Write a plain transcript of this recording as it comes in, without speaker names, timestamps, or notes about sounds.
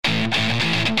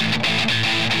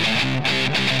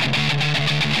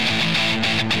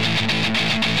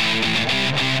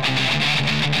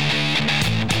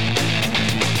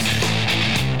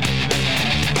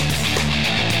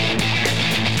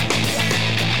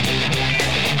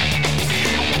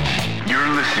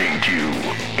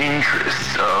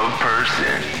of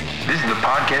Person. This is the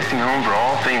podcasting home for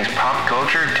all things pop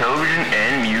culture, television,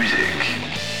 and music.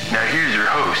 Now here's your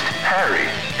host, Harry,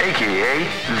 aka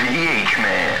the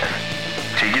H-Man.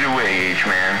 Take it away,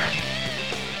 H-Man.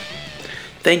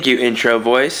 Thank you, intro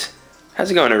voice.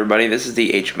 How's it going, everybody? This is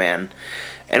the H-Man.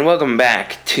 And welcome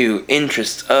back to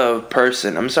Interest of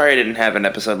Person. I'm sorry I didn't have an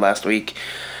episode last week.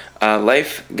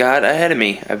 Life got ahead of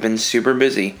me. I've been super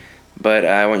busy. But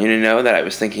I want you to know that I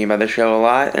was thinking about the show a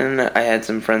lot, and I had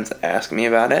some friends ask me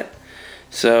about it.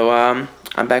 So,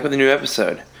 I'm back with a new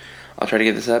episode. I'll try to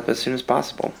get this up as soon as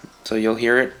possible. So you'll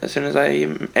hear it as soon as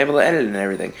I'm able to edit it and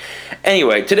everything.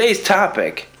 Anyway, today's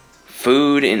topic: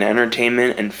 food and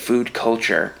entertainment and food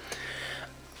culture.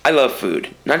 I love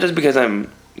food. Not just because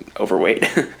I'm overweight.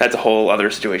 That's a whole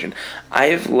other situation.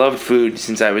 I've loved food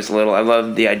since I was little. I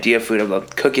love the idea of food. I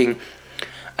love cooking.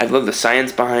 I love the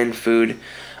science behind food.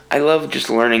 I love just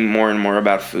learning more and more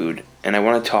about food, and I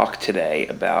want to talk today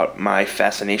about my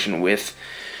fascination with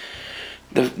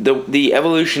the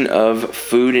evolution of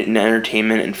food and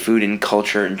entertainment and food and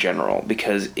culture in general,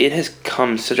 because it has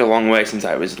come such a long way since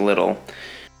I was little.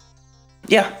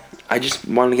 Yeah, I just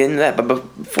wanted to get into that, but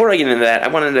before I get into that, I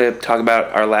wanted to talk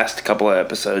about our last couple of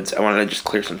episodes. I wanted to just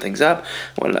clear some things up.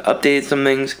 I wanted to update some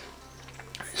things.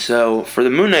 So, for the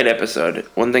Moon Knight episode,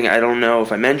 one thing I don't know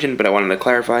if I mentioned, but I wanted to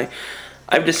clarify,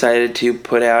 I've decided to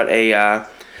put out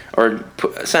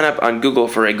sign up on Google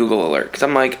for a Google alert, because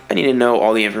I'm like, I need to know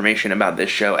all the information about this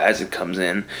show as it comes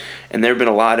in, and there have been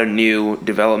a lot of new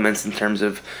developments in terms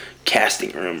of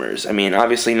casting rumors. I mean,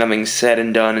 obviously nothing's said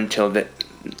and done until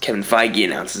Kevin Feige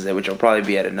announces it, which will probably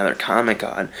be at another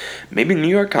Comic-Con, maybe New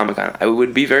York Comic-Con. I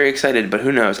would be very excited, but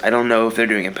who knows? I don't know if they're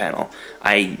doing a panel.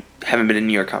 I haven't been to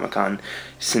New York Comic-Con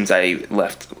since I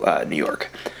left New York,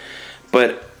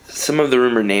 but some of the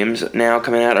rumored names now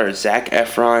coming out are Zac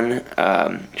Efron,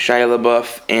 Shia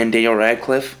LaBeouf, and Daniel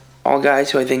Radcliffe. All guys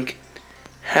who I think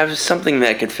have something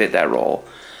that could fit that role.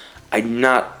 I'm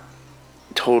not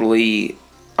totally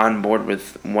on board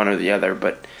with one or the other,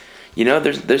 but you know,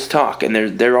 there's talk, and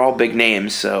they're all big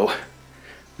names, so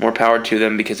more power to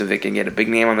them, because if they can get a big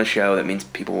name on the show, that means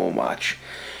people will watch.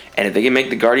 And if they can make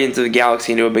the Guardians of the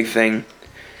Galaxy into a big thing,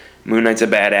 Moon Knight's a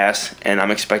badass, and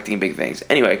I'm expecting big things.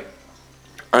 Anyway,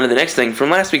 on to the next thing from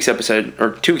last week's episode,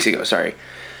 or 2 weeks ago, sorry.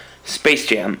 Space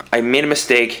Jam. I made a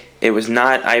mistake. It was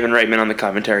not Ivan Reitman on the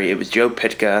commentary. It was Joe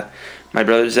Pytka. My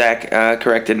brother Zach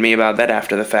corrected me about that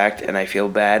after the fact, and I feel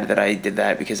bad that I did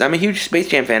that, because I'm a huge Space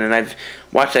Jam fan, and I've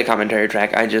watched that commentary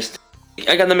track. I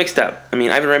got them mixed up. I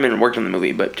mean, Ivan Reitman worked on the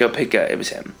movie, but Joe Pytka, it was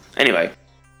him. Anyway,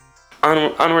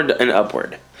 onward and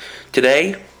upward.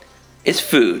 Today is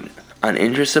food on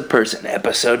Interest of Person,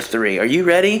 episode 3. Are you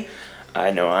ready?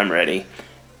 I know I'm ready.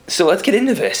 So let's get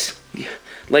into this.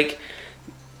 Like,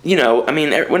 you know, I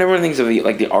mean, when everyone thinks of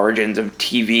the origins of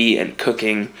TV and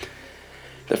cooking,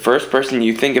 the first person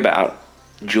you think about,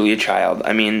 Julia Child.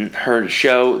 I mean, her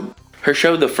show,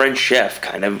 The French Chef,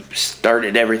 kind of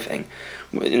started everything,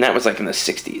 and that was like in the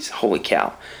 60s. Holy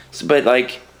cow! But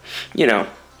like, you know,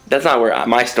 that's not where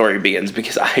my story begins,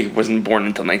 because I wasn't born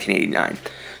until 1989.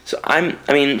 So I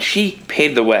mean, she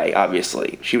paved the way.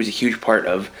 Obviously, she was a huge part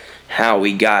of how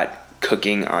we got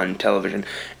cooking on television,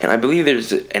 and I believe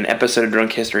there's an episode of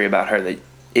Drunk History about her that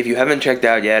if you haven't checked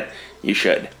out yet, you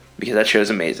should, because that show's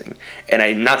amazing. And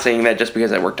I'm not saying that just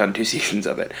because I worked on 2 seasons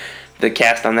of it. The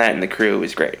cast on that and the crew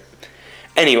is great.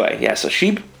 Anyway, yeah, so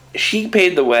she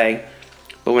paved the way,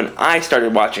 but when I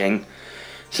started watching,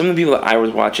 some of the people that I was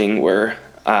watching were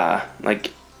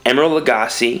like Emeril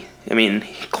Lagasse. I mean,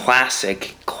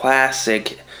 classic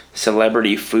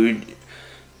celebrity food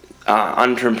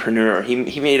entrepreneur.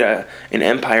 He made an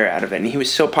empire out of it, and he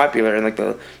was so popular in like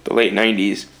the late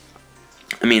 90s.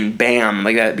 I mean, bam,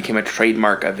 like that became a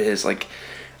trademark of his. Like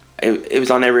it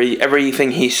was on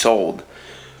everything he sold.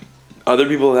 Other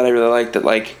people that I really liked, that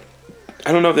like,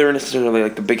 I don't know if they were necessarily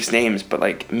like the biggest names, but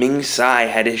like Ming Tsai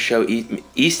had his show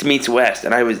East Meets West,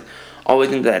 and I was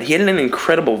always into that. He had an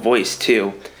incredible voice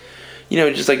too. You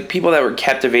know, just like people that were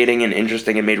captivating and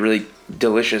interesting and made really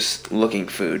delicious looking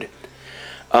food.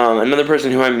 Another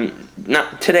person who I'm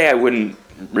not today, I wouldn't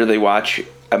really watch,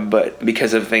 but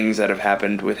because of things that have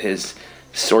happened with his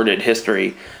sordid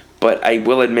history. But I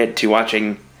will admit to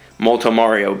watching Molto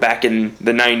Mario back in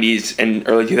the 90s and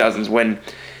early 2000s, when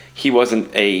he wasn't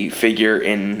a figure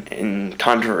in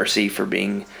controversy for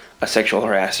being a sexual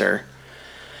harasser.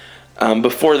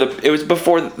 It was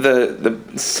before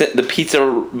the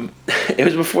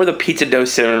pizza dough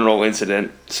cinnamon roll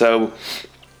incident. So,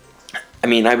 I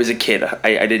mean, I was a kid.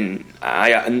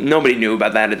 Nobody knew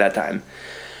about that at that time.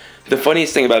 The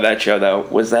funniest thing about that show, though,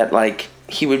 was that like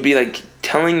he would be like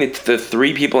telling the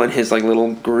three people in his like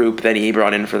little group that he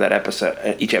brought in for that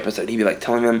episode, each episode, he'd be like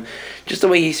telling them just the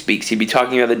way he speaks. He'd be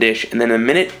talking about the dish, and then the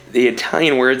minute the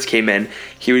Italian words came in,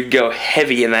 he would go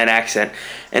heavy in that accent,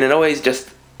 and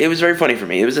it was very funny for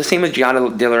me. It was the same with Gianna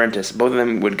De Laurentiis. Both of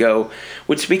them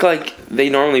would speak like they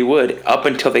normally would up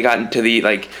until they got into the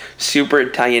like super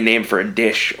Italian name for a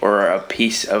dish or a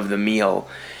piece of the meal,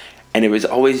 and it was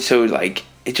always so like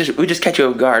it would just catch you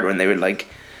off guard when they would like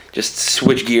just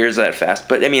switch gears that fast.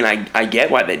 But I mean, I get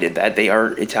why they did that. They are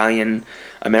Italian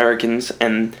Americans,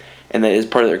 and that is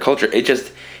part of their culture. It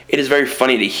is very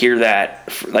funny to hear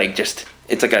that. Like just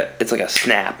it's like a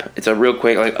snap. It's a real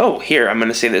quick like, oh, here I'm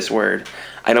gonna say this word.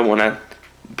 I don't want to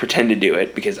pretend to do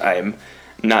it because I'm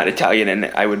not Italian, and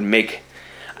I would make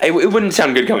it wouldn't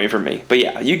sound good coming from me. But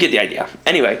yeah, you get the idea.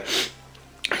 Anyway.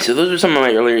 So those are some of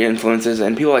my earlier influences,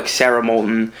 and people like Sarah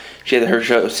Moulton. She had her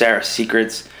show Sarah's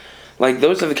Secrets. Like,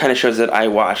 those are the kind of shows that I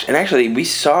watched. And actually,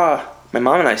 my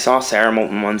mom and I saw Sarah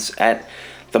Moulton once at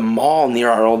the mall near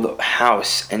our old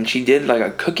house, and she did like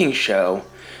a cooking show,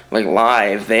 like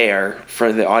live there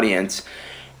for the audience.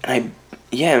 And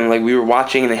we were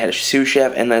watching, and they had a sous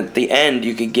chef, and at the end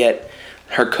you could get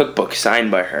her cookbook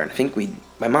signed by her. And I think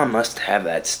my mom must have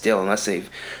that still, unless they've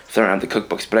thrown out the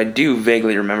cookbooks, but I do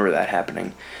vaguely remember that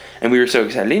happening. And we were so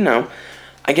excited.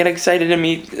 I get excited to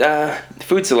meet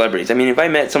food celebrities. I mean, if I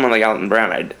met someone like Alton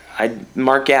Brown, I'd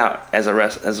mark out, as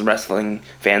wrestling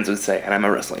fans would say, and I'm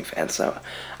a wrestling fan, so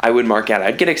I would mark out.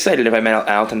 I'd get excited if I met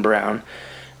Alton Brown.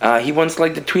 He once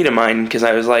liked a tweet of mine because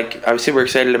I was super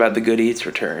excited about the Good Eats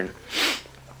return.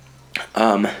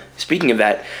 Speaking of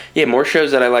that, yeah, more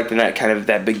shows that I liked in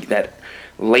that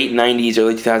late 90s,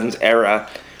 early 2000s era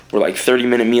were like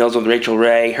 30-minute meals with Rachel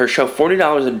Ray. Her show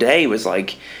 $40 a Day was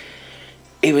like,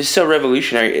 it was so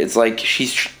revolutionary. It's like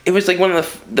it was like one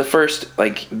of the first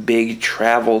like big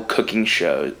travel cooking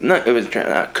shows. Not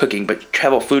cooking, but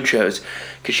travel food shows,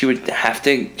 because she would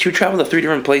travel to 3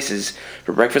 different places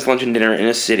for breakfast, lunch, and dinner in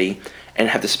a city, and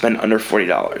have to spend under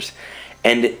 $40.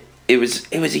 And it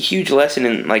was a huge lesson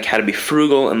in like how to be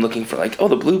frugal and looking for like,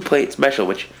 the blue plate special,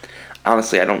 which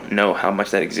honestly I don't know how much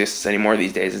that exists anymore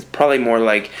these days. It's probably more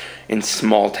like in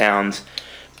small towns.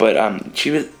 But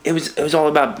it was all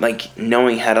about like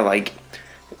knowing how to like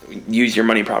use your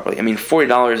money properly. I mean,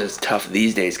 $40 is tough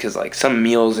these days because like some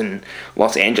meals in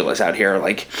Los Angeles out here are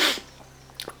like,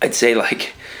 I'd say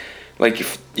like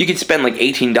if you could spend like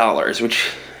 $18,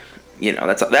 which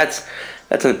that's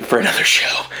for another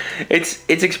show. It's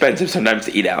expensive sometimes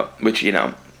to eat out, which you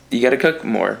got to cook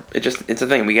more. It's a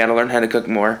thing. We got to learn how to cook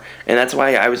more, and that's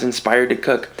why I was inspired to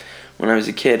cook when I was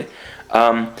a kid.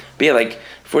 But yeah, like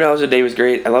 $40 a day was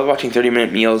great. I love watching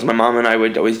 30-minute meals. My mom and I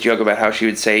would always joke about how she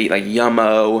would say like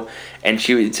yummo, and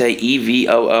she would say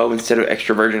EVOO instead of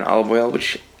extra virgin olive oil,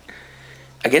 which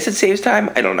I guess it saves time.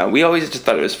 I don't know. We always just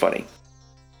thought it was funny.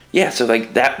 Yeah, so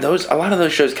like a lot of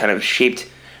those shows kind of shaped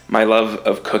my love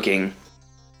of cooking.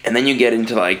 And then you get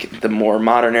into like the more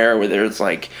modern era where there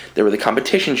were the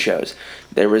competition shows.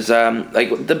 There was like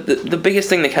the biggest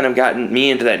thing that kind of got me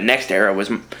into that next era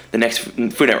was the next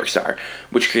Food Network star,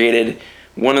 which created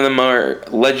one of the more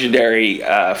legendary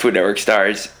Food Network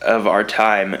stars of our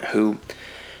time, who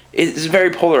is very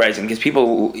polarizing because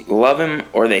people love him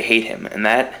or they hate him, and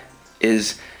that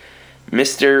is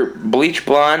Mr. Bleach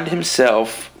Blonde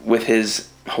himself with his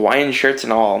Hawaiian shirts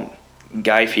and all,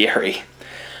 Guy Fieri.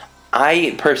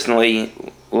 I personally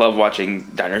love watching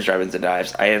Diners, Drive-Ins, and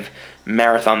Dives. I have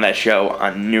marathoned that show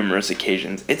on numerous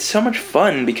occasions. It's so much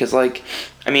fun because, like,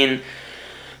 I mean,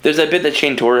 there's that bit that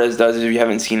Shane Torres does, if you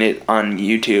haven't seen it on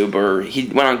YouTube, or he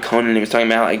went on Conan and he was talking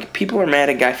about, like, people are mad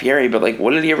at Guy Fieri, but, like,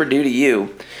 what did he ever do to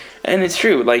you? And it's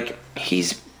true. Like,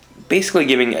 he's basically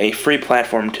giving a free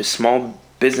platform to small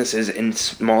businesses in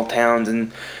small towns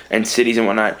and cities and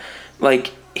whatnot.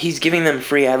 Like, he's giving them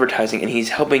free advertising, and he's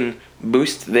helping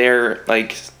boost their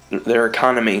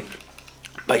economy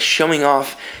by showing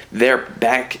off their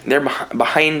back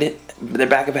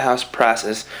of house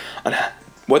process on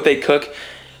what they cook,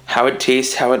 how it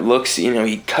tastes, how it looks.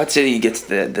 He cuts it. He gets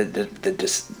the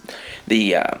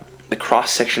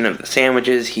cross section of the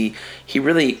sandwiches. He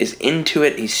really is into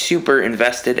it. He's super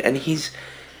invested, and he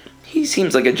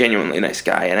seems like a genuinely nice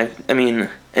guy.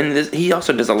 And he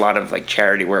also does a lot of like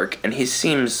charity work, and he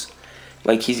seems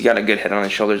like he's got a good head on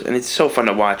his shoulders, and it's so fun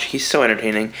to watch. He's so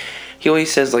entertaining. He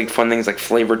always says like fun things like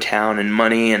Flavor Town and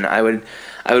money, and I would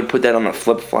put that on a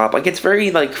flip flop. Like, it's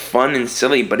very like fun and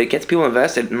silly, but it gets people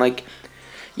invested. And like,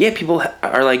 yeah, people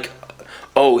are like,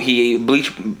 oh, he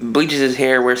bleaches his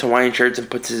hair, wears Hawaiian shirts, and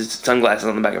puts his sunglasses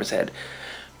on the back of his head.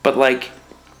 But like,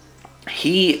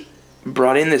 he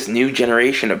brought in this new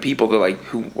generation of people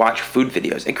who watch food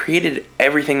videos. It created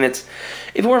everything that's...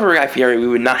 If it weren't for Guy Fieri, we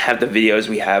would not have the videos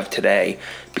we have today,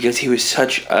 because he was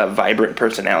such a vibrant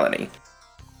personality.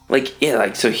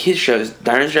 So his shows,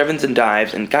 Diners, Drive-Ins, and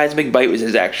Dives, and Guy's Big Bite was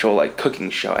his actual, cooking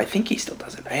show. I think he still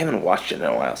does it. I haven't watched it in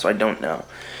a while, so I don't know.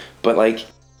 But,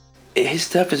 his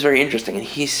stuff is very interesting, and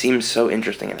he seems so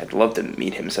interesting, and I'd love to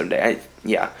meet him someday.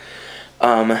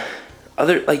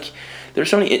 There's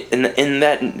so many in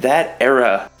that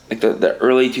era, the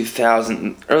early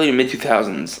 2000s, early to mid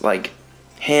 2000s,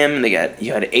 him.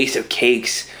 You had Ace of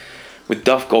Cakes with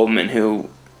Duff Goldman, who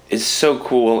is so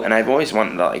cool, and I've always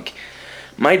wanted to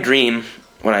my dream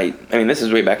this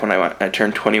is way back when I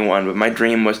turned 21, but my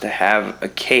dream was to have a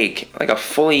cake, a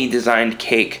fully designed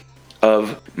cake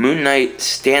of Moon Knight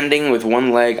standing with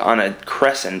one leg on a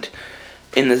crescent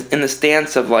in the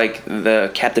stance of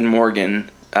the Captain Morgan,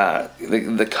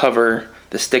 the cover,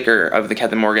 the sticker of the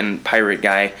Captain Morgan pirate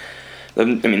guy.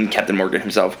 Captain Morgan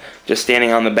himself, just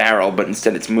standing on the barrel, but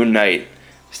instead it's Moon Knight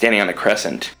standing on a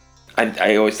crescent.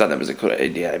 I always thought that was a cool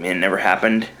idea. It never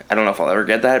happened. I don't know if I'll ever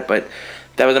get that, but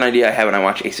that was an idea I had when I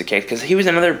watched Ace of Cakes, because he was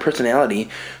another personality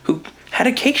who had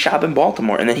a cake shop in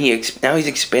Baltimore, and then now he's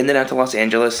expanded out to Los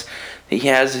Angeles. He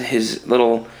has his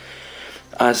little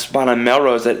spot on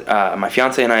Melrose that my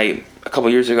fiance and I a couple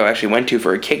years ago actually went to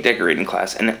for a cake decorating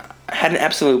class, and I had an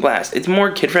absolute blast. It's more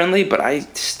kid-friendly, but I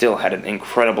still had an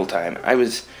incredible time. I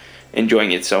was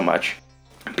enjoying it so much.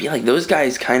 But those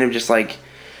guys kind of just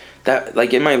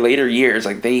that, in my later years,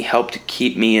 they helped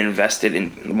keep me invested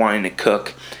in wanting to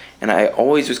cook. And I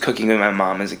always was cooking with my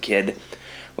mom as a kid.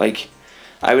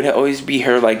 I would always be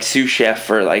her, sous chef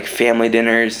for, family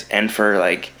dinners and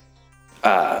for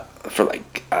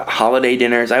holiday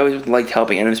dinners. I always liked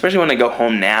helping. And especially when I go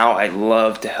home now, I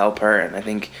love to help her. And I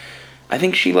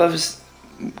think she loves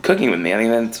cooking with me. I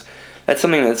think that's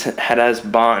something that's had us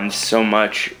bond so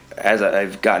much as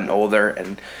I've gotten older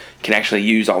and can actually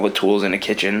use all the tools in a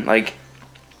kitchen. If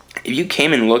you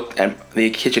came and looked at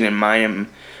the kitchen in mine and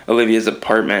Olivia's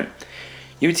apartment,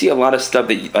 you would see a lot of stuff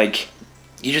that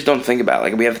you just don't think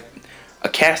about. We have a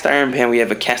cast iron pan, we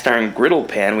have a cast iron griddle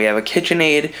pan, we have a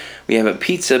KitchenAid, we have a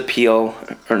pizza peel,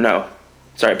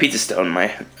 pizza stone.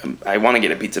 I want to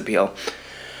get a pizza peel.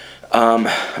 I'm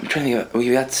trying to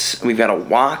think. We've got a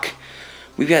wok.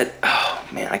 We've got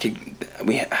I'm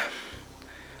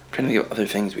trying to think of other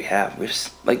things we have.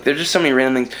 There's just so many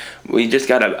random things. We just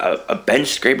got a bench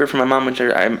scraper from my mom, which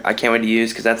I can't wait to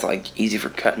use, because that's easy for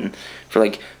cutting, for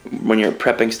when you're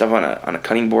prepping stuff on a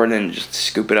cutting board, and then just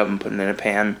scoop it up and put it in a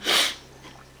pan.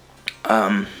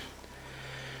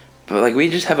 But we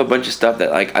just have a bunch of stuff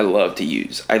that I love to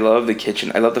use. I love the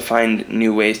kitchen. I love to find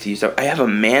new ways to use stuff. I have a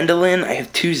mandolin. I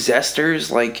have 2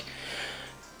 zesters.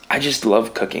 I just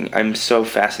love cooking. I'm so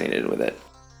fascinated with it.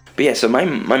 But yeah, so my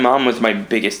mom was my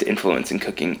biggest influence in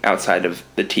cooking outside of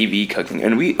the TV cooking.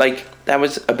 And we, that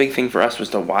was a big thing for us, was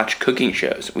to watch cooking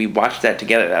shows. We watched that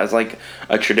together. That was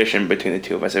a tradition between the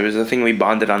two of us. It was the thing we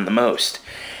bonded on the most.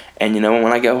 And, when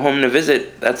I go home to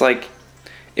visit, that's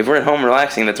if we're at home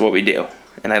relaxing, that's what we do.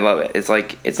 And I love it. It's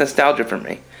it's nostalgia for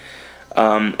me.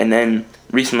 And then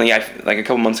recently, a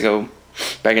couple months ago,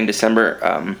 back in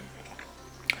December,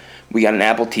 we got an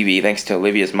Apple TV thanks to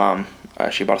Olivia's mom.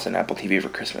 She bought us an Apple TV for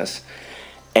Christmas.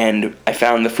 And I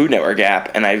found the Food Network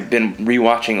app, and I've been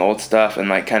rewatching old stuff and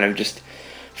kind of just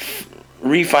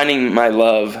refinding my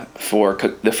love for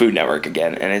the Food Network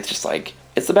again. And it's just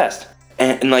it's the best.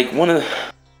 And one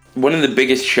of the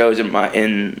biggest shows in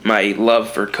my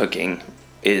love for cooking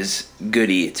is Good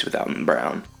Eats with Alton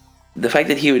Brown. The fact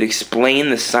that he would explain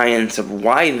the science of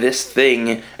why this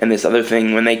thing and this other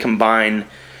thing, when they combine,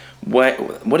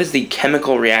 what is the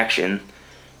chemical reaction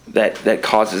that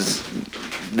causes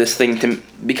this thing to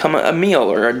become a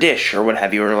meal or a dish or what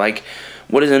have you, or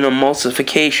what is an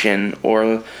emulsification,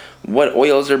 or what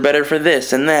oils are better for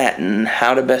this and that, and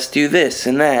how to best do this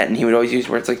and that. And he would always use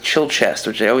words like chill chest,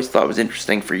 which I always thought was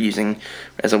interesting for using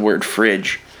as a word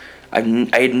fridge. I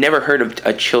had never heard of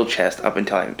a chill chest up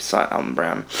until I saw Alton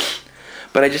Brown.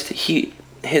 But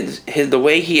the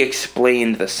way he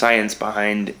explained the science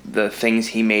behind the things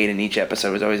he made in each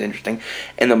episode was always interesting.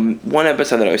 And the one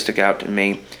episode that always stuck out to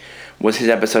me was his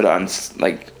episode on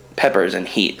peppers and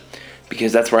heat,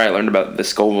 because that's where I learned about the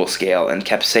Scoville scale and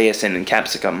capsaicin and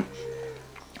capsicum,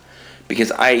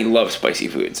 because I love spicy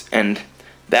foods, and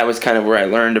that was kind of where I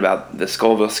learned about the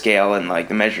Scoville scale and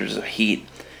the measures of heat.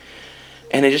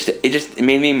 And it just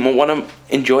made me want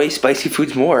to enjoy spicy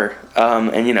foods more.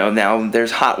 And now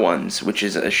there's Hot Ones, which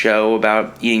is a show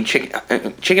about eating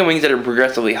chicken wings that are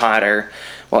progressively hotter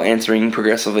while answering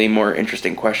progressively more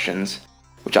interesting questions,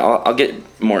 which I'll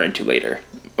get more into later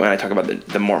when I talk about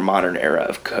the more modern era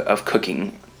of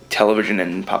cooking, television,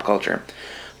 and pop culture.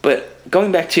 But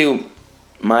going back to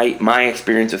my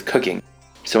experience with cooking.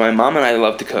 So my mom and I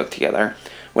love to cook together.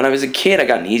 When I was a kid, I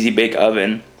got an Easy Bake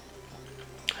Oven.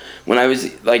 When I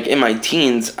was like in my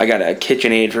teens, I got a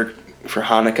KitchenAid for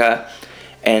Hanukkah,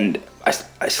 and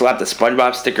I slapped a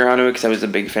SpongeBob sticker onto it because I was a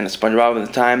big fan of SpongeBob at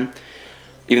the time.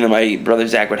 Even though my brother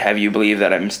Zach would have you believe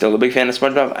that I'm still a big fan of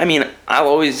SpongeBob. I mean, I'll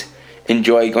always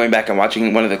enjoy going back and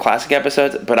watching one of the classic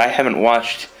episodes, but I haven't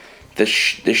watched the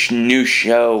new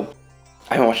show.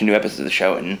 I haven't watched a new episode of the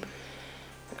show, and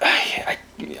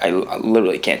I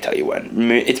literally can't tell you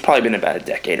when. It's probably been about a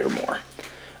decade or more.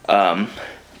 But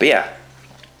yeah.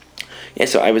 Yeah,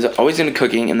 so I was always into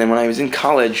cooking, and then when I was in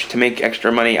college, to make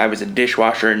extra money, I was a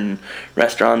dishwasher in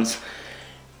restaurants.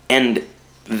 And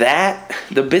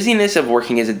the busyness of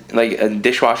working as a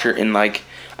dishwasher in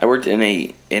I worked in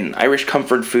an Irish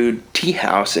comfort food tea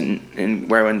house in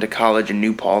where I went to college in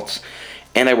New Paltz,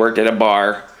 and I worked at a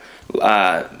bar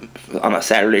on a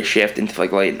Saturday shift into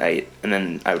late night, and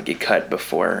then I would get cut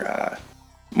before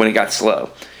when it got slow.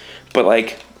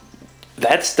 But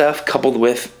that stuff, coupled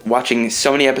with watching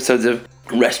so many episodes of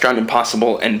Restaurant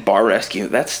Impossible and Bar Rescue,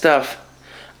 that stuff,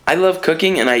 I love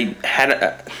cooking, and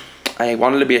I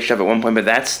wanted to be a chef at one point, but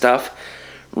that stuff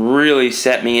really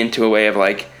set me into a way of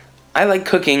I like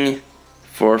cooking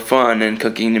for fun and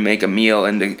cooking to make a meal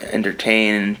and to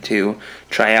entertain and to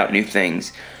try out new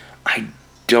things. I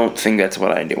don't think that's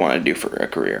what I want to do for a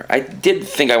career. I did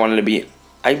think I wanted to be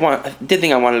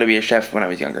a chef when I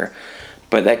was younger,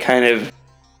 but that kind of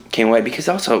came away because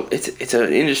also it's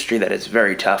an industry that is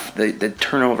very tough. The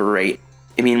turnover rate.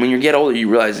 I mean, when you get older, you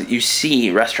realize that you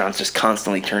see restaurants just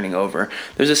constantly turning over.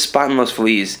 There's a spot in Los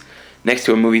Feliz next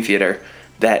to a movie theater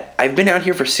that I've been out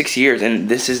here for 6 years, and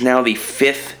this is now the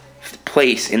 5th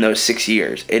place in those 6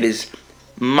 years. It is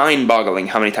mind-boggling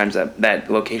how many times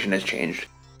that location has changed.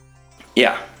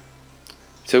 Yeah.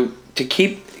 So to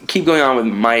keep going on with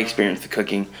my experience with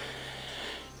cooking,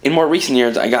 in more recent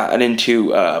years, I got into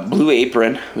Blue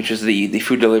Apron, which is the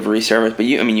food delivery service. But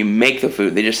you make the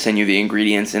food. They just send you the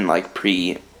ingredients in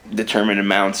predetermined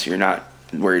amounts. You're not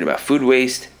worried about food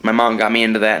waste. My mom got me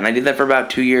into that, and I did that for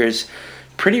about 2 years,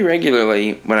 pretty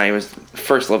regularly when I was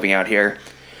first living out here.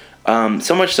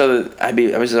 So much so that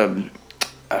I was a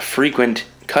frequent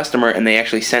customer, and they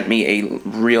actually sent me a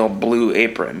real Blue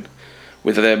Apron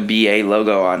with the BA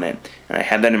logo on it, and I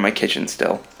had that in my kitchen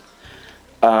still.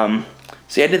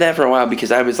 So yeah, I did that for a while because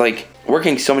I was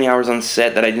working so many hours on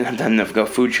set that I didn't have time to go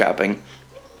food shopping.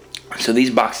 So these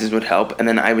boxes would help, and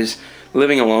then I was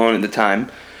living alone at the time,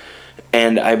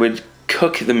 and I would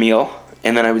cook the meal,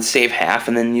 and then I would save half,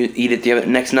 and then you eat it the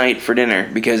next night for dinner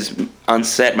because on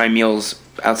set my meals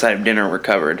outside of dinner were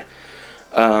covered.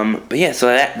 But yeah, so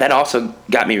that also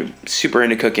got me super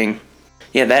into cooking.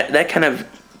 Yeah, that kind of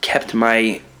kept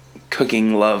my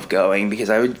cooking love going because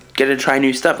I would get to try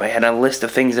new stuff. I had a list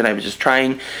of things that I was just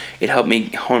trying. It helped me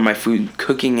hone my food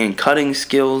cooking and cutting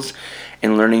skills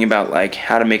and learning about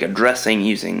how to make a dressing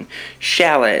using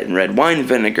shallot and red wine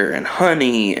vinegar and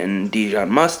honey and Dijon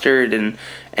mustard and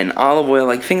olive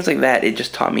oil, things like that. It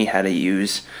just taught me how to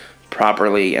use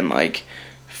properly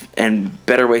and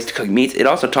better ways to cook meats. It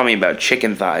also taught me about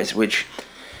chicken thighs, which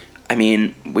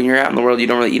when you're out in the world, you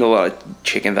don't really eat a lot of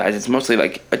chicken thighs. It's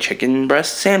mostly a chicken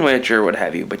breast sandwich or what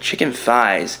have you. But chicken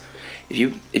thighs, if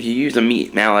you use a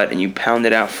meat mallet and you pound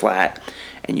it out flat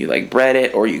and you bread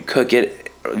it or you cook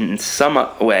it in some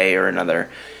way or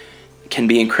another, can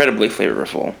be incredibly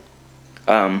flavorful.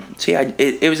 So yeah,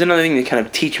 it was another thing to kind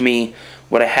of teach me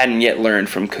what I hadn't yet learned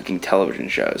from cooking television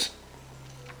shows.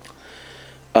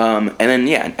 And then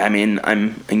yeah, I'm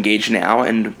engaged now,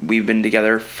 and we've been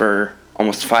together for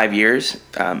almost 5 years,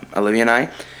 Olivia and I,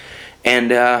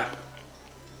 and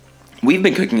we've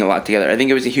been cooking a lot together. I think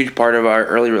it was a huge part of our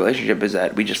early relationship is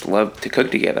that we just loved to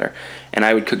cook together, and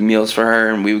I would cook meals for her,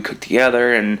 and we would cook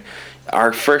together. And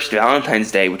our first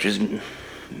Valentine's Day, which was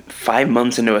 5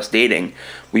 months into us dating,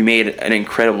 we made an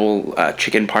incredible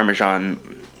chicken parmesan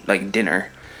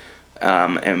dinner,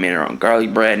 and we made our own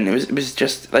garlic bread, and it was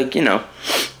just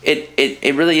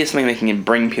it really is something that can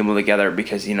bring people together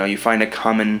because you find a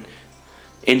common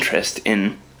interest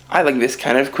in, I like this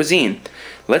kind of cuisine,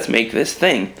 let's make this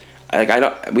thing.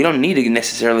 We don't need to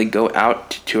necessarily go out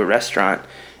to a restaurant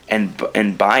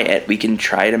and buy it. We can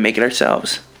try to make it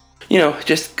ourselves.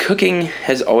 Just cooking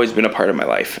has always been a part of my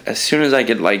life. As soon as I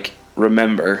could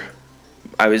remember,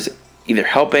 I was either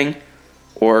helping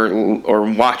or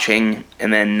watching,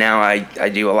 and then now I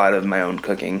do a lot of my own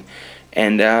cooking,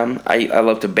 and I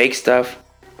love to bake stuff.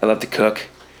 I love to cook.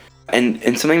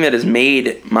 And something that has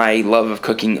made my love of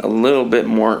cooking a little bit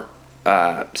more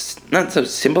not so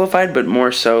simplified, but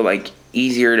more so like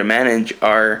easier to manage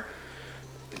are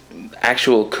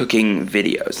actual cooking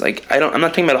videos. Like I'm not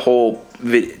talking about a whole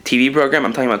TV program.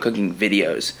 I'm talking about cooking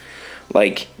videos.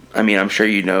 Like, I mean, I'm sure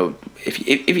you know, if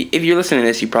you're listening to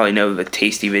this, you probably know the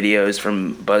tasty videos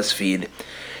from BuzzFeed,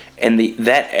 and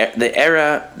the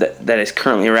era that is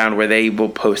currently around where they will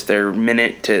post their 1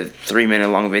 to 3 minute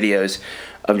long videos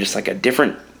of just like a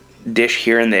different dish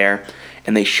here and there,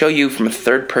 and they show you from a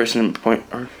first person point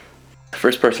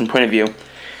of view,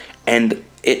 and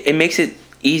it makes it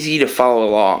easy to follow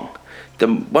along. The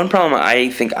one problem I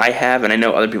think I have, and I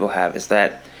know other people have, is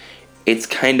that it's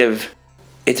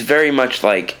very much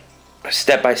like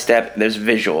step by step. There's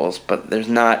visuals, but there's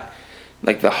not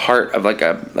like the heart of like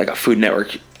a Food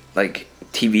Network like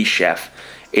TV chef.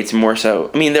 It's more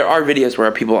so. I mean, there are videos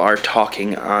where people are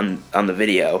talking on the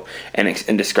video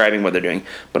and describing what they're doing,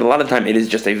 but a lot of the time it is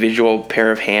just a visual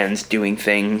pair of hands doing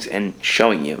things and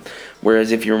showing you.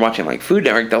 Whereas if you're watching like Food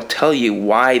Network, they'll tell you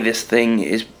why this thing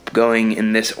is going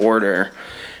in this order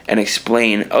and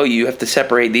explain, oh, you have to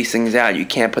separate these things out. You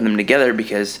can't put them together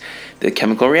because the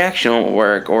chemical reaction won't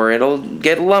work, or it'll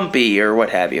get lumpy, or what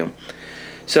have you.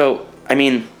 So, I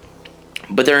mean,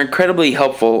 but they're incredibly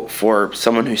helpful for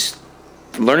someone who's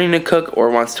learning to cook or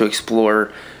wants to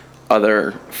explore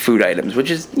other food items,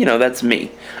 which is, that's me.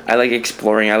 I like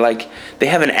exploring. They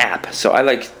have an app, so I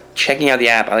like checking out the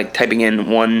app. I like typing in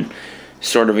one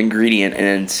sort of ingredient and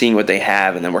then seeing what they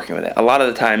have and then working with it. A lot of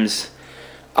the times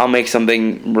I'll make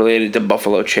something related to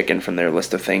buffalo chicken from their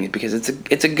list of things because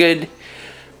it's a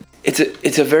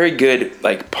very good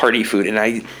like party food, and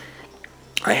I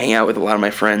hang out with a lot of my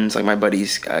friends, like my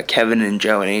buddies Kevin and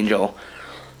Joe and Angel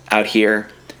out here,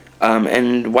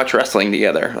 and watch wrestling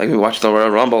together. Like we watch the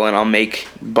Royal Rumble, and I'll make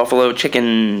buffalo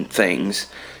chicken things.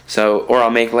 So, or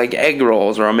I'll make like egg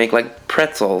rolls, or I'll make like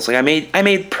pretzels. Like I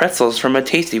made pretzels from a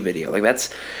Tasty video. Like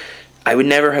I would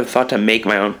never have thought to make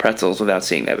my own pretzels without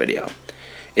seeing that video.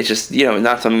 It's just,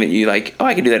 not something that you like, oh,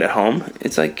 I can do that at home.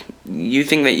 It's like, you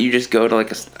think that you just go to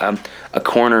like a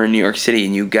corner in New York City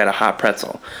and you get a hot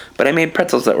pretzel. But I made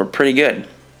pretzels that were pretty good.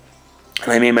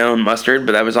 And I made my own mustard,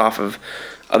 but that was off of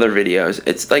other videos.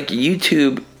 It's like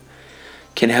YouTube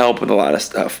can help with a lot of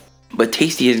stuff. But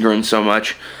Tasty has grown so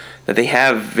much that they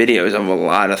have videos of a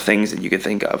lot of things that you could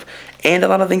think of, and a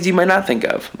lot of things you might not think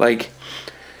of. Like,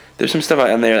 there's some stuff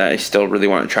on there that I still really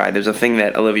want to try. There's a thing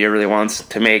that Olivia really wants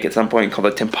to make at some point called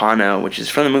a timpano, which is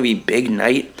from the movie Big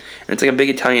Night, and it's like a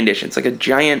big Italian dish. It's like a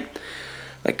giant,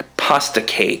 like, pasta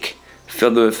cake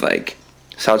filled with, like,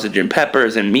 sausage and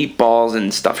peppers and meatballs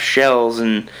and stuffed shells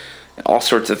and all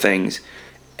sorts of things,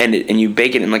 and you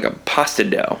bake it in, like, a pasta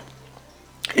dough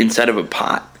inside of a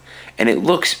pot, and it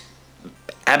looks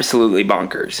absolutely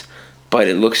bonkers, but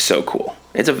it looks so cool.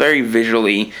 It's a very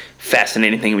visually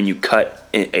fascinating thing when you cut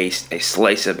a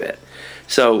slice of it.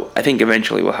 So I think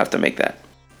eventually we'll have to make that.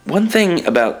 One thing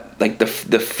about like the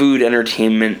food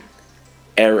entertainment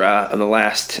era of the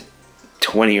last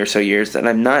 20 or so years that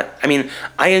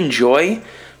I enjoy,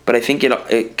 but I think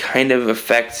it kind of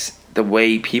affects the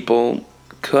way people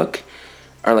cook,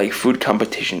 are like food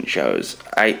competition shows.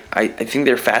 I think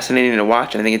they're fascinating to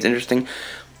watch, and I think it's interesting.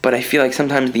 But I feel like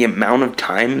sometimes the amount of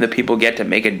time that people get to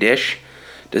make a dish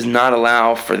does not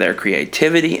allow for their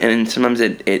creativity, and sometimes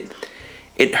it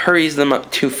hurries them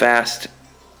up too fast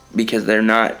because they're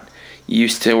not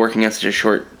used to working on such a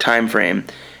short time frame,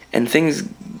 and things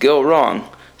go wrong.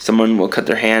 Someone will cut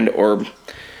their hand or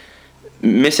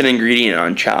miss an ingredient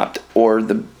on Chopped, or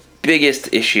the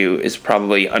biggest issue is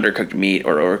probably undercooked meat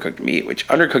or overcooked meat, which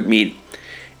undercooked meat,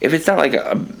 if it's not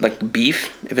like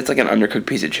beef, if it's like an undercooked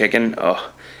piece of chicken,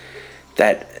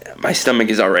 that my stomach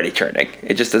is already turning.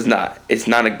 It just does not. It's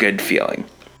not a good feeling.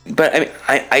 But I mean,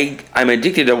 I'm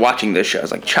addicted to watching those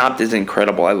shows. Like Chopped is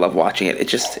incredible. I love watching it.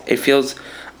 It feels.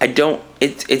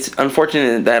 It's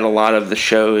unfortunate that a lot of the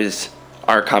shows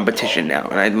are competition now,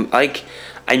 and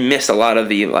I miss a lot of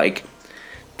the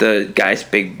Guy's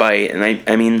Big Bite, and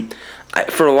I mean,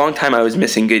 for a long time I was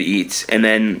missing Good Eats, and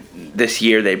then this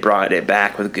year they brought it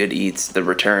back with Good Eats, The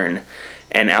Return,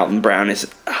 and Alton Brown is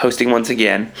hosting once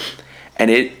again.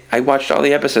 And I watched all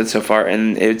the episodes so far,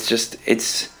 and it's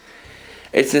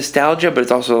nostalgia, but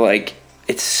it's also like,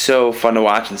 it's so fun to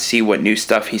watch and see what new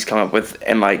stuff he's come up with,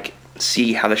 and like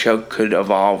see how the show could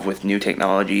evolve with new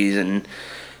technologies and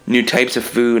new types of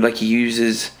food. Like he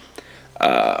uses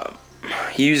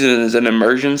an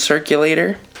immersion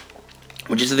circulator,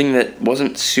 which is a thing that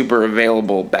wasn't super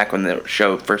available back when the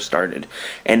show first started,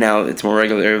 and now it's more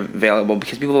regularly available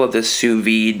because people love this sous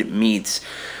vide meats,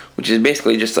 which is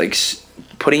basically just like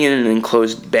putting it in an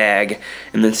enclosed bag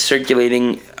and then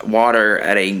circulating water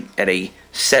at a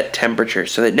set temperature,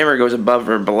 so that it never goes above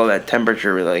or below that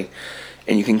temperature really,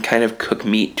 and you can kind of cook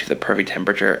meat to the perfect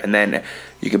temperature, and then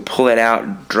you can pull it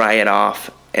out, dry it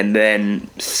off, and then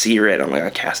sear it on like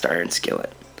a cast iron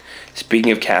skillet.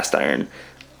 Speaking of cast iron,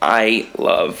 I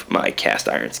love my cast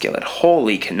iron skillet.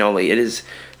 Holy cannoli, it is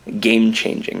game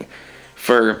changing.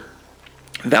 For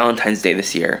Valentine's Day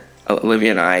this year,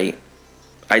 Olivia and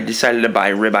I decided to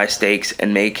buy ribeye steaks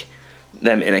and make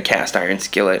them in a cast iron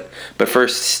skillet. But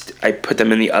first, I put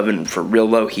them in the oven for real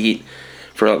low heat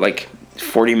for like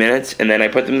 40 minutes, and then I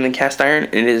put them in the cast iron,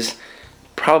 and it is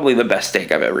probably the best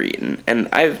steak I've ever eaten. And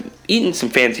I've eaten some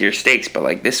fancier steaks, but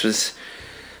like this was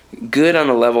good on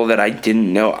a level that I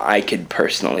didn't know I could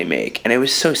personally make. And it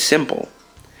was so simple.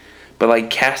 But like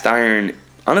cast iron,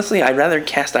 honestly, I'd rather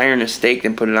cast iron a steak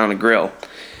than put it on a grill,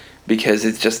 because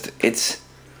it's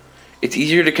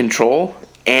easier to control,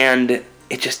 and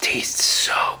it just tastes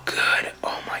so good.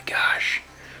 Oh my gosh.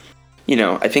 You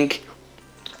know, I think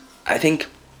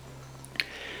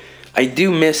I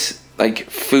do miss like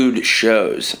food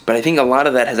shows, but I think a lot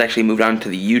of that has actually moved on to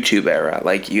the YouTube era.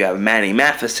 Like you have Matty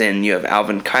Matheson, you have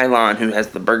Alvin Kylon, who has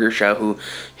the burger show,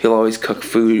 he'll always cook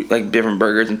food, like different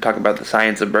burgers, and talk about the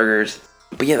science of burgers.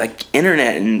 But yeah, like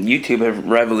internet and YouTube have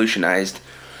revolutionized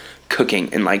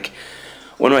cooking, and like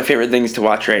one of my favorite things to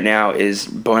watch right now is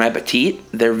Bon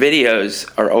Appetit. Their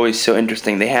videos are always so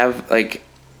interesting. They have like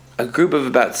a group of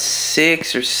about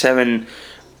 6 or 7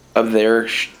 of their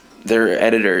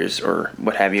editors or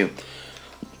what have you,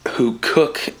 who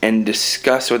cook and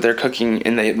discuss what they're cooking,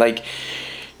 and they like,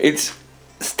 it's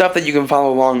stuff that you can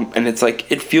follow along, and it's like,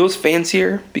 it feels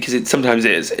fancier because it sometimes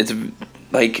is. It's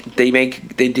like they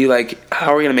do like,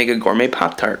 how are we gonna make a gourmet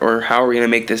Pop-Tart, or how are we gonna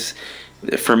make this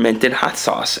fermented hot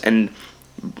sauce? And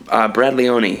Brad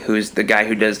Leone, who's the guy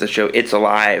who does the show It's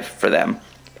Alive for them,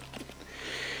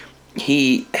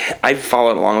 I've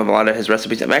followed along with a lot of his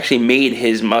recipes. I've actually made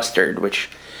his mustard, which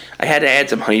I had to add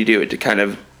some honey to it to kind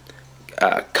of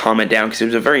calm it down, because it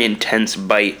was a very intense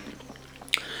bite.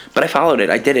 But I followed it.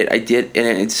 I did,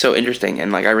 and it's so interesting.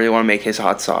 And like, I really want to make his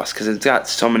hot sauce because it's got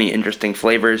so many interesting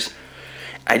flavors.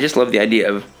 I just love the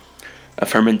idea of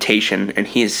fermentation, and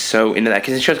he is so into that,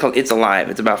 because the show's called It's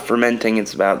Alive. It's about fermenting.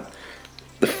 It's about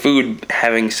the food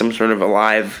having some sort of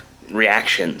alive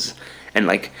reactions and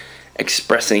like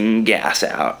expressing gas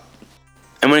out.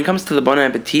 And when it comes to the Bon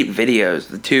Appetit videos,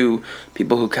 the two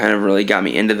people who kind of really got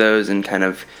me into those and kind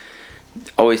of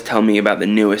always tell me about the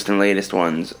newest and latest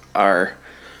ones are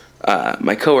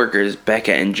my coworkers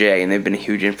Becca and Jay, and they've been a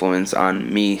huge influence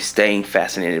on me staying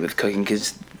fascinated with cooking,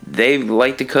 because they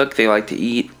like to cook, they like to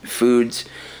eat foods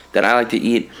that I like to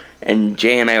eat, and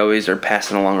Jay and I always are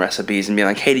passing along recipes and being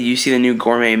like, hey, did you see the new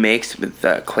gourmet makes with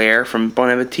Claire from Bon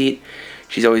Appetit?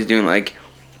 She's always doing like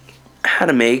how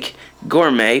to make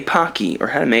gourmet Pocky, or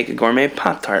how to make a gourmet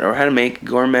Pop-Tart, or how to make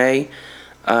gourmet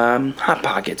Hot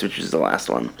Pockets, which is the last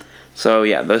one. So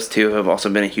yeah, those two have also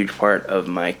been a huge part of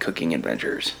my cooking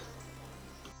adventures.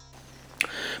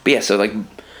 But yeah, so like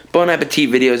Bon Appetit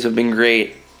videos have been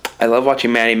great. I love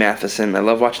watching Matty Matheson. I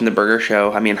love watching the burger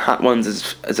show. I mean, Hot Ones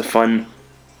is a fun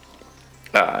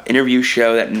interview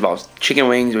show that involves chicken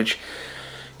wings, which,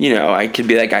 you know, I could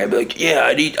be that guy, I'd be like, yeah,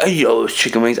 I eat all those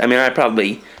chicken wings. I mean, I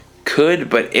probably could,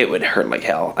 but it would hurt like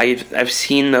hell. I've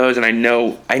seen those, and I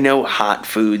know hot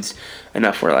foods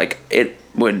enough where like it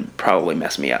would probably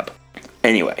mess me up.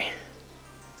 Anyway,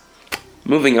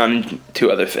 moving on to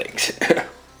other things.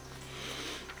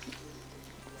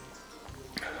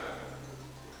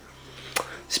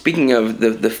 Speaking of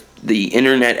the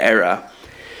internet era,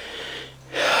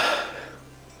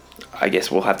 I guess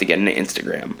we'll have to get into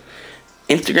Instagram.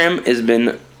 Instagram has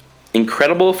been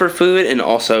incredible for food and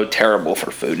also terrible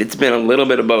for food. It's been a little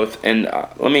bit of both, and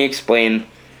let me explain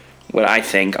what I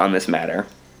think on this matter.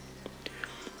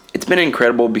 It's been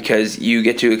incredible because you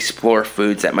get to explore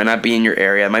foods that might not be in your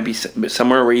area. It might be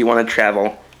somewhere where you want to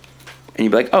travel, and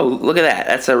you'd be like, oh, look at that.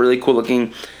 That's a really cool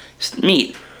looking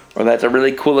meat, or that's a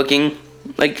really cool looking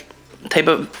like type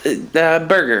of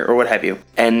burger, or what have you.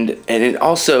 And it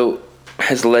also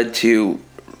has led to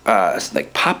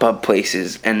like pop-up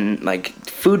places and like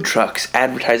food trucks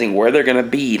advertising where they're gonna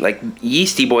be. Like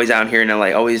Yeasty Boys out here in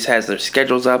LA always has their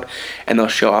schedules up, and they'll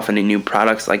show off any new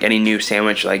products, like any new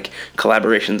sandwich like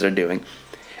collaborations they're doing.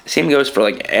 Same goes for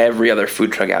like every other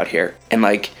food truck out here. And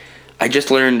like I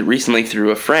just learned recently through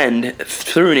a friend,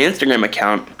 through an Instagram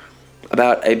account,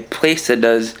 about a place that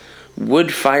does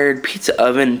wood-fired pizza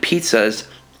oven pizzas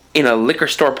in a liquor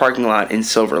store parking lot in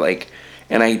Silver Lake.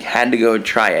 And I had to go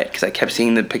try it because I kept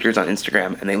seeing the pictures on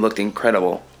Instagram, and they looked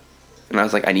incredible. And I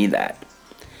was like, I need that.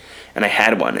 And I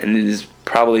had one, and it is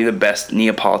probably the best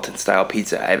Neapolitan-style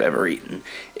pizza I've ever eaten.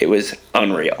 It was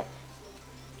unreal.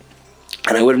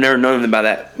 And I would have never known about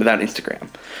that without Instagram.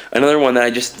 Another one that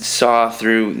I just saw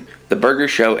through the burger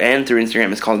show and through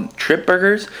Instagram is called Trip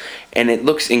Burgers, and it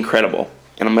looks incredible.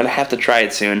 And I'm going to have to try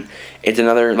it soon. It's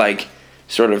another, like,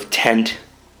 sort of tent,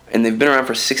 and they've been around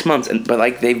for 6 months, but,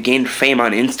 like, they've gained fame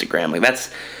on Instagram. Like,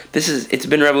 it's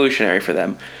been revolutionary for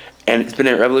them. And it's been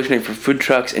revolutionary for food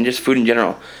trucks and just food in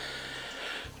general.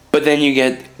 But then you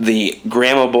get the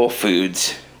grammable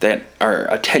foods that are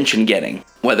attention-getting,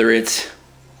 whether it's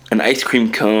an ice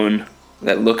cream cone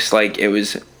that looks like it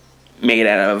was made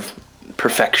out of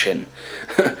perfection,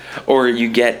 or you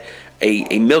get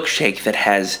a milkshake that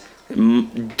has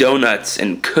donuts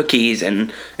and cookies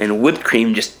and whipped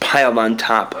cream just piled on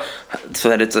top so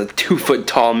that it's a 2-foot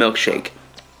tall milkshake.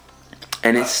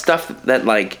 And it's stuff that,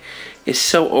 like, is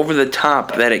so over the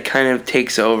top that it kind of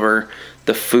takes over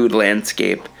the food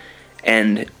landscape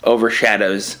and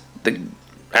overshadows the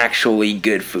actually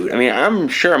good food. I mean, I'm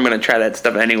sure I'm going to try that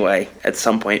stuff anyway at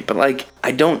some point, but, like,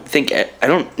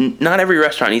 not every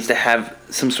restaurant needs to have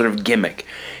some sort of gimmick.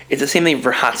 It's the same thing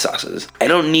for hot sauces. I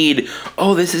don't need,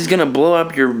 this is going to blow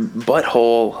up your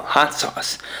butthole hot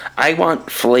sauce. I want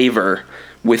flavor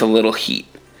with a little heat.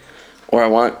 Or I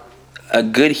want a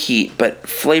good heat, but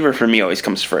flavor for me always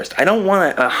comes first. I don't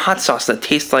want a hot sauce that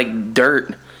tastes like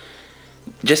dirt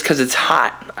just because it's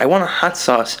hot. I want a hot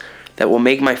sauce that will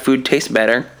make my food taste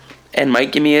better and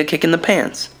might give me a kick in the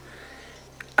pants.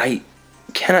 I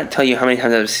cannot tell you how many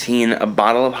times I've seen a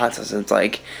bottle of hot sauce and it's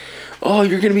like, you're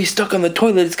going to be stuck on the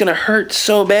toilet. It's going to hurt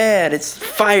so bad. It's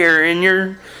fire in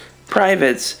your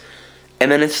privates. And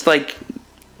then it's like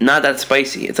not that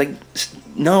spicy. It's like,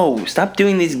 no, stop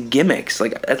doing these gimmicks.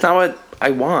 Like, that's not what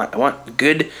I want. I want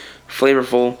good,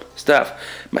 flavorful stuff.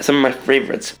 Some of my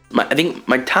favorites. I think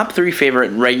my top 3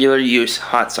 favorite regular use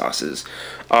hot sauces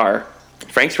are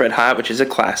Frank's Red Hot, which is a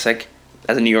classic.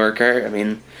 As a New Yorker, I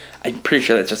mean, I'm pretty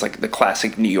sure that's just like the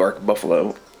classic New York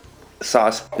buffalo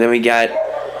sauce. Then we got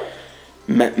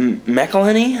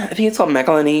McElhenny. I think it's called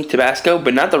McElhenny Tabasco,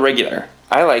 but not the regular.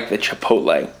 I like the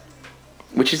Chipotle,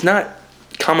 which is not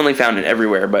commonly found in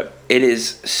everywhere, but it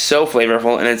is so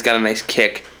flavorful and it's got a nice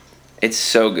kick. It's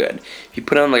so good. If you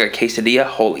put it on like a quesadilla,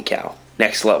 holy cow,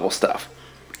 next level stuff.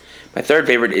 My third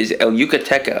favorite is El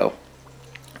Yucateco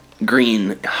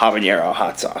green habanero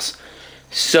hot sauce.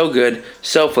 So good,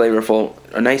 so flavorful,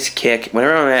 a nice kick.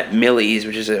 Whenever I'm at Millie's,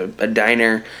 which is a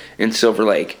diner in Silver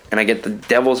Lake, and I get the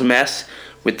devil's mess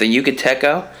with the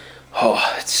Yucateco,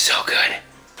 it's so good.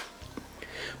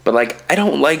 But, like, I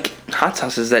don't like hot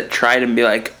sauces that try to be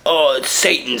like, it's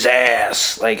Satan's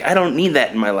ass. Like, I don't need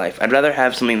that in my life. I'd rather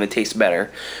have something that tastes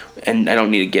better, and I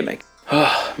don't need a gimmick.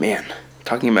 Oh, man.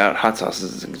 Talking about hot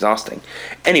sauces is exhausting.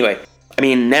 Anyway, I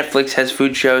mean, Netflix has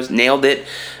food shows. Nailed It.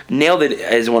 Nailed It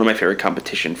is one of my favorite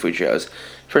competition food shows.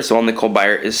 First of all, Nicole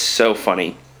Byer is so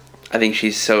funny. I think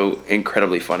she's so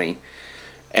incredibly funny.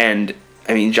 And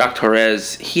I mean, Jacques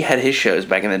Torres, he had his shows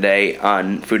back in the day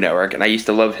on Food Network, and I used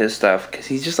to love his stuff because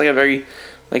he's just like a very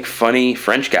like funny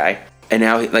French guy, and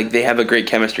now like they have a great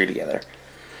chemistry together.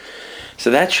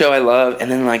 So that show I love,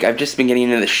 and then like I've just been getting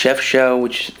into the Chef Show,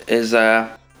 which is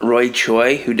Roy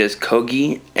Choi, who does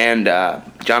Kogi, and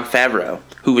Jon Favreau,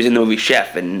 who was in the movie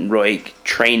Chef, and Roy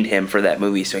trained him for that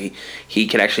movie so he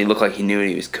could actually look like he knew what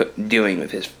he was doing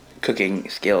with his cooking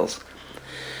skills.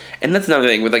 And that's another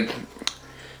thing with like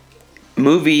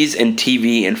movies and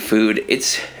TV and food.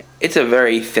 It's a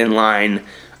very thin line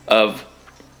of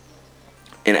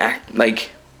an act,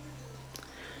 like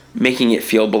making it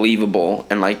feel believable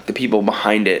and like the people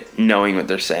behind it knowing what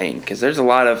they're saying, because there's a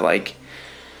lot of like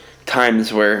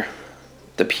times where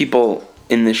the people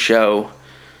in the show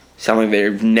sound like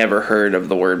they've never heard of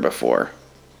the word before.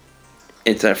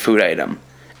 It's a food item.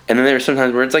 And then there's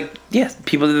sometimes where it's like, yes,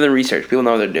 people do the research, people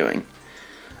know what they're doing.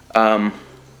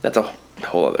 That's a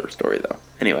whole other story though.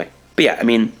 Anyway, but yeah, I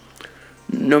mean,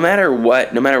 no matter where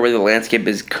the landscape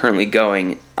is currently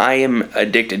going, I am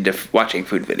addicted to watching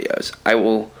food videos. I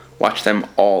will watch them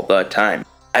all the time.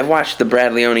 I've watched the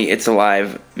Brad Leone It's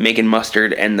Alive making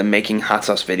mustard and the making hot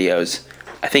sauce videos,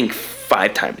 I think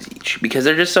 5 times each, because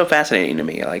they're just so fascinating to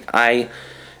me. Like I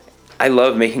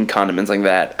love making condiments like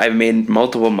that. I've made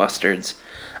multiple mustards.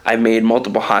 I've made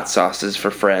multiple hot sauces for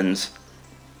friends.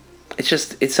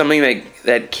 It's something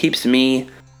that keeps me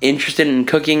interested in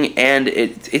cooking, and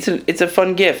it's a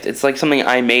fun gift. It's like something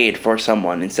I made for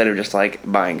someone instead of just like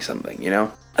buying something, you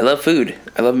know? I love food.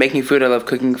 I love making food. I love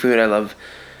cooking food. I love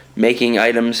making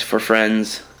items for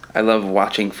friends. I love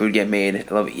watching food get made.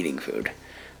 I love eating food.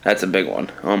 That's a big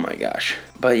one. Oh my gosh.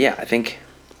 But yeah, I think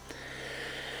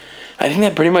I think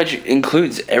that pretty much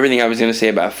includes everything I was going to say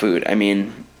about food. I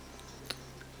mean,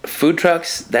 food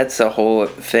trucks, that's a whole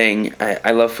thing. I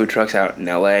love food trucks out in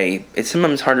LA. It's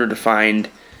sometimes harder to find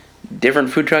different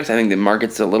food trucks. I think the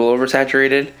market's a little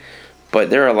oversaturated,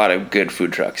 but there are a lot of good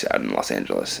food trucks out in Los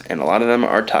Angeles, and a lot of them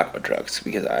are taco trucks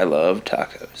because I love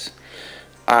tacos.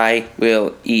 I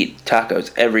will eat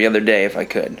tacos every other day if I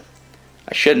could.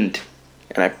 I shouldn't,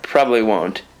 and I probably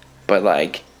won't, but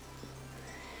like,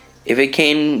 if it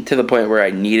came to the point where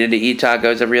I needed to eat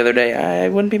tacos every other day, I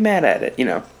wouldn't be mad at it, you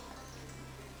know.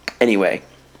 Anyway,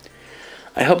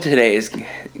 I hope today is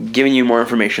giving you more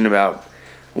information about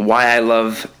why I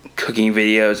love cooking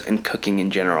videos and cooking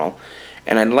in general.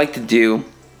 And I'd like to do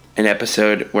an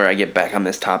episode where I get back on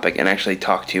this topic and actually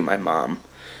talk to my mom,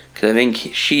 because I think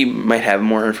she might have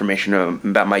more information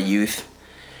about my youth.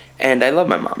 And I love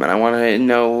my mom, and I want to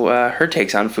know her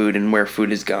takes on food and where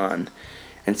food has gone,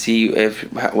 and see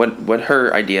what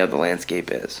her idea of the landscape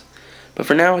is. But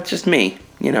for now, it's just me,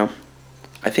 you know.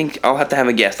 I think I'll have to have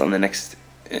a guest on the next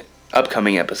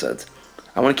upcoming episodes.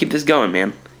 I want to keep this going,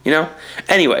 man. You know?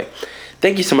 Anyway,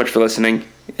 thank you so much for listening.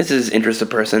 This is Interest of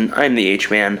Person. I'm the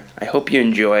H-Man. I hope you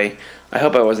enjoy. I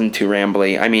hope I wasn't too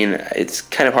rambly. I mean, it's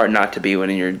kind of hard not to be when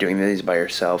you're doing these by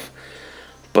yourself.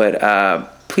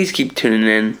 But please keep tuning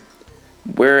in.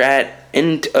 We're at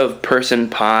Int of Person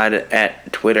Pod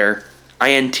at Twitter.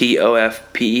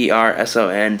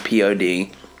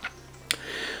 INTOFPERSONPOD.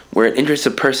 We're at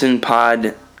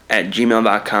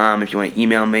interestofpersonpod@gmail.com if you want to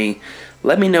email me.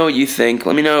 Let me know what you think.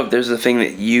 Let me know if there's a thing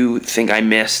that you think I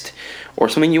missed, or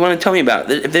something you want to tell me about.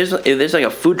 If there's like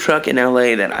a food truck in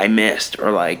LA that I missed,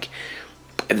 or like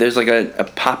if there's like a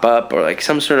pop-up or like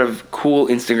some sort of cool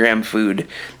Instagram food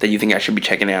that you think I should be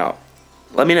checking out,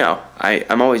 let me know.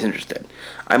 I'm always interested.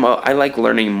 I like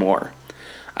learning more.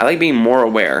 I like being more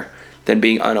aware than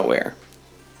being unaware.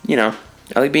 You know,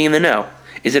 I like being in the know.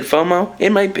 Is it FOMO?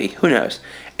 It might be. Who knows?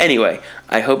 Anyway,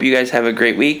 I hope you guys have a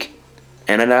great week,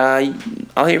 and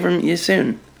I'll hear from you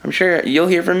soon. I'm sure you'll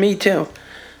hear from me too.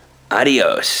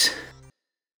 Adios.